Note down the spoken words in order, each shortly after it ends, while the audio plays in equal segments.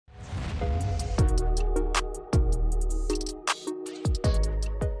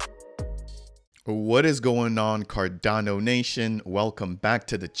What is going on, Cardano Nation? Welcome back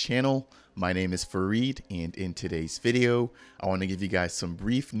to the channel. My name is Fareed, and in today's video, I want to give you guys some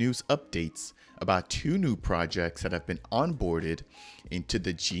brief news updates about two new projects that have been onboarded into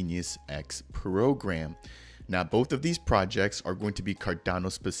the Genius X program. Now, both of these projects are going to be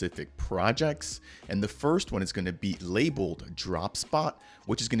Cardano specific projects, and the first one is going to be labeled Dropspot,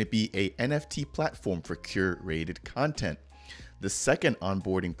 which is going to be a NFT platform for curated content. The second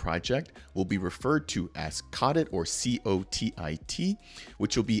onboarding project will be referred to as COTIT, or COTIT,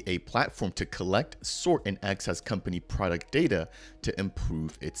 which will be a platform to collect, sort, and access company product data to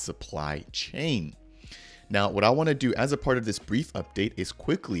improve its supply chain. Now, what I want to do as a part of this brief update is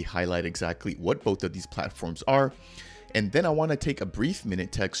quickly highlight exactly what both of these platforms are. And then I want to take a brief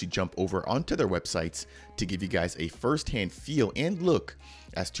minute to actually jump over onto their websites to give you guys a firsthand feel and look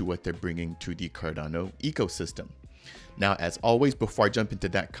as to what they're bringing to the Cardano ecosystem. Now, as always, before I jump into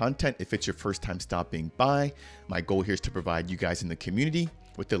that content, if it's your first time stopping by, my goal here is to provide you guys in the community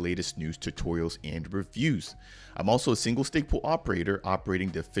with the latest news, tutorials, and reviews. I'm also a single stake pool operator operating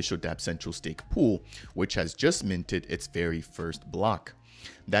the official dApp Central stake pool, which has just minted its very first block.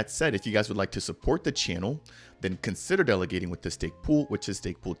 That said, if you guys would like to support the channel, then consider delegating with the stake pool, which is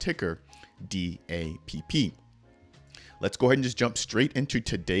stake pool ticker DAPP. Let's go ahead and just jump straight into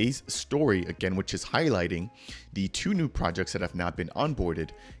today's story again, which is highlighting the two new projects that have now been onboarded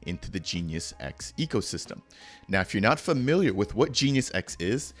into the Genius X ecosystem. Now, if you're not familiar with what Genius X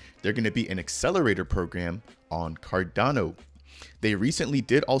is, they're going to be an accelerator program on Cardano. They recently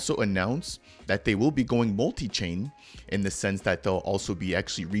did also announce that they will be going multi-chain in the sense that they'll also be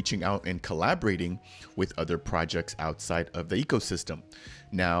actually reaching out and collaborating with other projects outside of the ecosystem.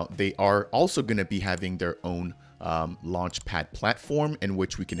 Now, they are also going to be having their own launchpad platform in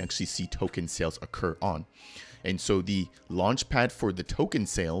which we can actually see token sales occur on. And so the launchpad for the token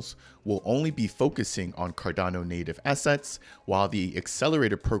sales will only be focusing on Cardano native assets, while the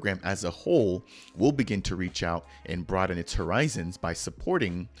accelerator program as a whole will begin to reach out and broaden its horizons by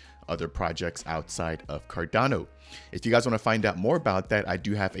supporting other projects outside of Cardano. If you guys want to find out more about that, I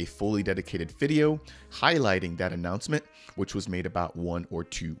do have a fully dedicated video highlighting that announcement, which was made about 1 or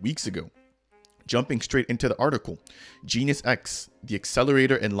 2 weeks ago. Jumping straight into the article, Genius X, the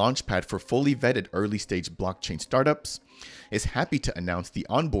accelerator and launchpad for fully vetted early stage blockchain startups, is happy to announce the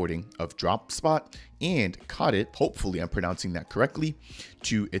onboarding of Dropspot and COTIT, hopefully I'm pronouncing that correctly,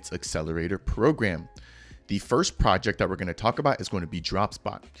 to its accelerator program. The first project that we're going to talk about is going to be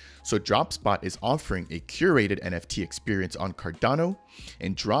Dropspot. So Dropspot is offering a curated NFT experience on Cardano,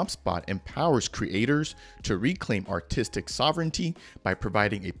 and Dropspot empowers creators to reclaim artistic sovereignty by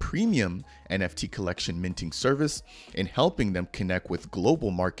providing a premium NFT collection minting service and helping them connect with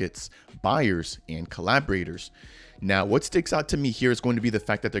global markets, buyers, and collaborators. Now, what sticks out to me here is going to be the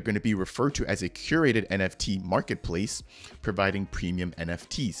fact that they're going to be referred to as a curated NFT marketplace, providing premium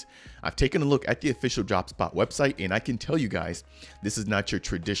NFTs. I've taken a look at the official Dropspot website, and I can tell you guys, this is not your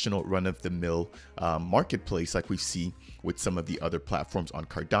traditional run-of-the-mill marketplace like we see with some of the other platforms on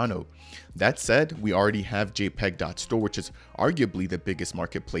Cardano. That said, we already have JPEG.store, which is arguably the biggest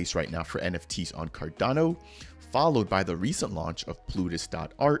marketplace right now for NFTs on Cardano, followed by the recent launch of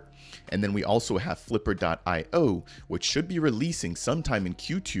Plutus.art. And then we also have Flipper.io, which should be releasing sometime in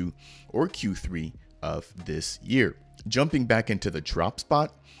Q2 or Q3 of this year. Jumping back into the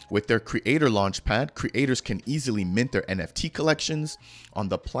Dropspot, with their creator launchpad, creators can easily mint their NFT collections on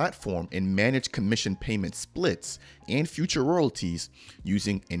the platform and manage commission payment splits and future royalties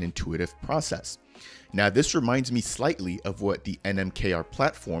using an intuitive process. Now, this reminds me slightly of what the NMKR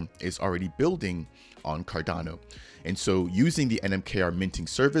platform is already building on Cardano. And so using the NMKR minting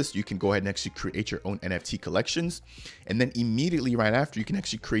service, you can go ahead and actually create your own NFT collections. And then immediately right after, you can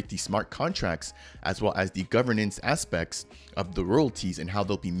actually create the smart contracts as well as the governance aspects of the royalties and how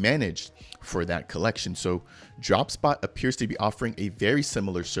they'll be managed for that collection. So Dropspot appears to be offering a very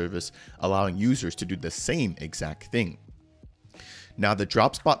similar service, allowing users to do the same exact thing. Now, the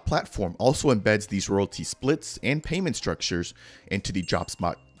Dropspot platform also embeds these royalty splits and payment structures into the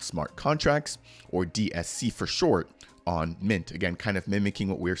Dropspot smart contracts, or DSC for short, on Mint. Again, kind of mimicking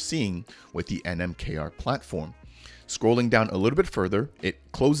what we're seeing with the NMKR platform. Scrolling down a little bit further, it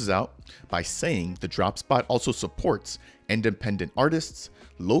closes out by saying the Dropspot also supports independent artists,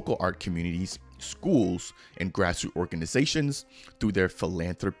 local art communities, schools, and grassroots organizations through their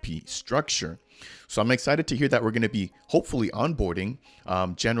philanthropy structure. So I'm excited to hear that we're going to be hopefully onboarding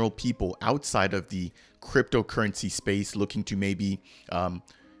general people outside of the cryptocurrency space, looking to maybe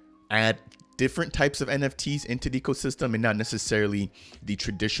add different types of NFTs into the ecosystem and not necessarily the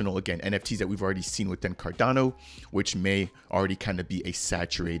traditional, again, NFTs that we've already seen within Cardano, which may already kind of be a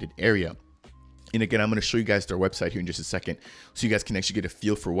saturated area. And again, I'm going to show you guys their website here in just a second so you guys can actually get a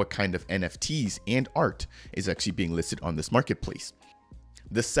feel for what kind of NFTs and art is actually being listed on this marketplace.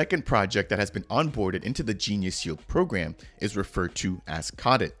 The second project that has been onboarded into the Genius Yield program is referred to as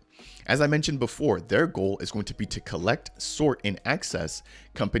COTIT. As I mentioned before, their goal is going to be to collect, sort, and access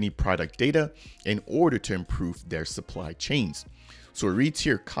company product data in order to improve their supply chains. So it reads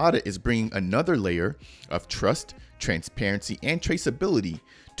here, COTIT is bringing another layer of trust, transparency, and traceability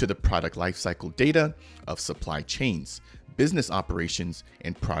to the product lifecycle data of supply chains, business operations,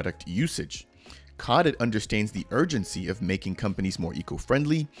 and product usage. COTIT understands the urgency of making companies more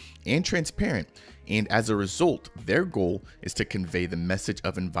eco-friendly and transparent, and as a result, their goal is to convey the message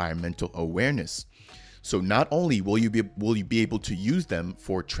of environmental awareness. So not only will you be able to use them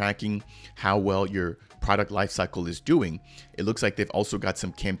for tracking how well your product lifecycle is doing, it looks like they've also got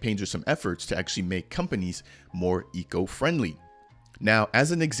some campaigns or some efforts to actually make companies more eco-friendly. Now, as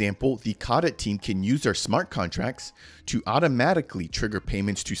an example, the COTIT team can use their smart contracts to automatically trigger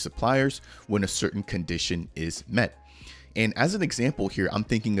payments to suppliers when a certain condition is met. And as an example here, I'm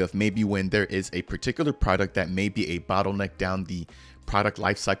thinking of maybe when there is a particular product that may be a bottleneck down the product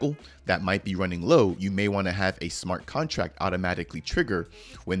lifecycle that might be running low, you may want to have a smart contract automatically trigger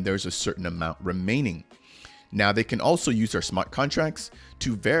when there's a certain amount remaining. Now, they can also use their smart contracts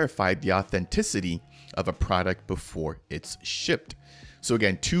to verify the authenticity of a product before it's shipped. So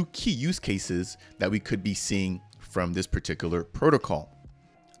again, two key use cases that we could be seeing from this particular protocol.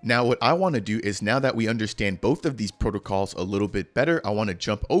 Now, what I want to do is, now that we understand both of these protocols a little bit better, I want to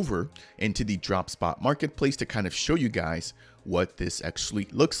jump over into the Dropspot marketplace to kind of show you guys what this actually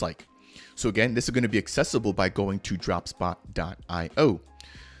looks like. So again, this is going to be accessible by going to dropspot.io.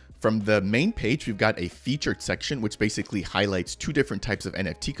 From the main page, we've got a featured section, which basically highlights two different types of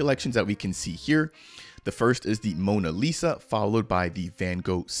NFT collections that we can see here. The first is the Mona Lisa, followed by the Van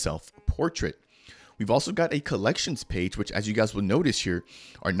Gogh self-portrait. We've also got a collections page, which, as you guys will notice here,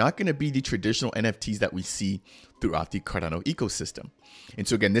 are not going to be the traditional NFTs that we see throughout the Cardano ecosystem. And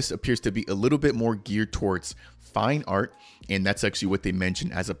so again, this appears to be a little bit more geared towards fine art. And that's actually what they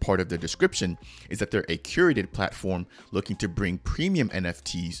mentioned as a part of the description, is that they're a curated platform looking to bring premium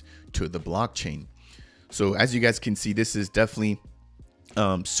NFTs to the blockchain. So as you guys can see, this is definitely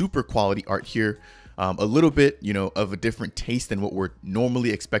super quality art here. A little bit, of a different taste than what we're normally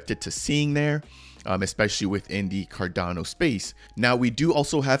expected to seeing there, especially within the Cardano space. Now, we do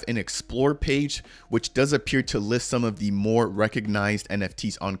also have an explore page, which does appear to list some of the more recognized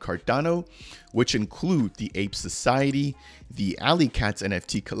NFTs on Cardano, which include the Ape Society, the Alley Cats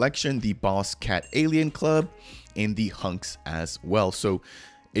NFT collection, the Boss Cat Alien Club, and the Hunks as well. So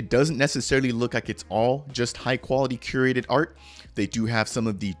it doesn't necessarily look like it's all just high quality curated art. They do have some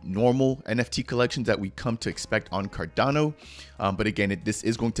of the normal NFT collections that we come to expect on Cardano. But again, this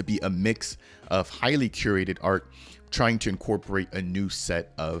is going to be a mix of highly curated art, trying to incorporate a new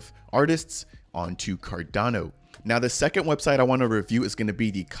set of artists onto Cardano. Now, the second website I want to review is going to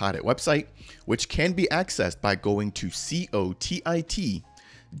be the COTIT website, which can be accessed by going to cotit.eu.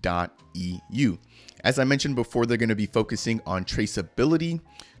 As I mentioned before, they're going to be focusing on traceability,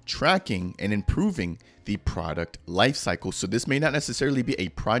 tracking, and improving the product lifecycle. So this may not necessarily be a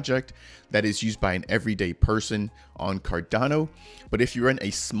project that is used by an everyday person on Cardano, but if you run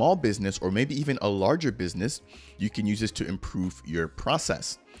a small business or maybe even a larger business, you can use this to improve your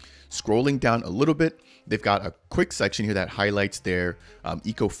process. Scrolling down a little bit, they've got a quick section here that highlights their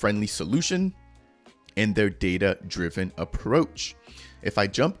eco-friendly solution and their data-driven approach. If I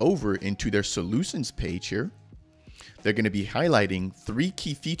jump over into their solutions page here, they're going to be highlighting 3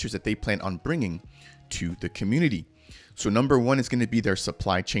 key features that they plan on bringing to the community. So number 1 is going to be their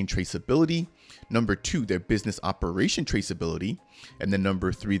supply chain traceability. Number 2, their business operation traceability. And then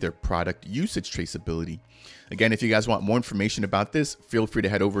number 3, their product usage traceability. Again, if you guys want more information about this, feel free to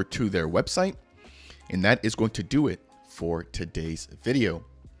head over to their website. And that is going to do it for today's video.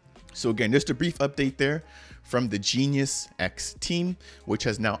 So again, just a brief update there from the Genius X team, which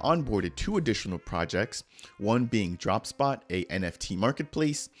has now onboarded 2 additional projects, one being Dropspot, a NFT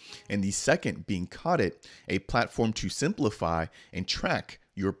marketplace, and the second being COTIT, a platform to simplify and track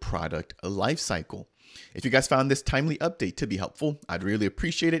your product lifecycle. If you guys found this timely update to be helpful, I'd really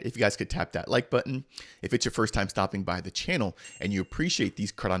appreciate it if you guys could tap that like button. If it's your first time stopping by the channel and you appreciate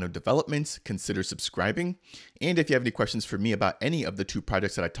these Cardano developments, consider subscribing. And if you have any questions for me about any of the 2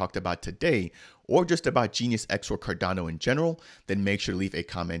 projects that I talked about today, or just about Genius X or Cardano in general, then make sure to leave a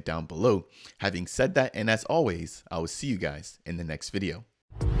comment down below. Having said that, and as always, I will see you guys in the next video.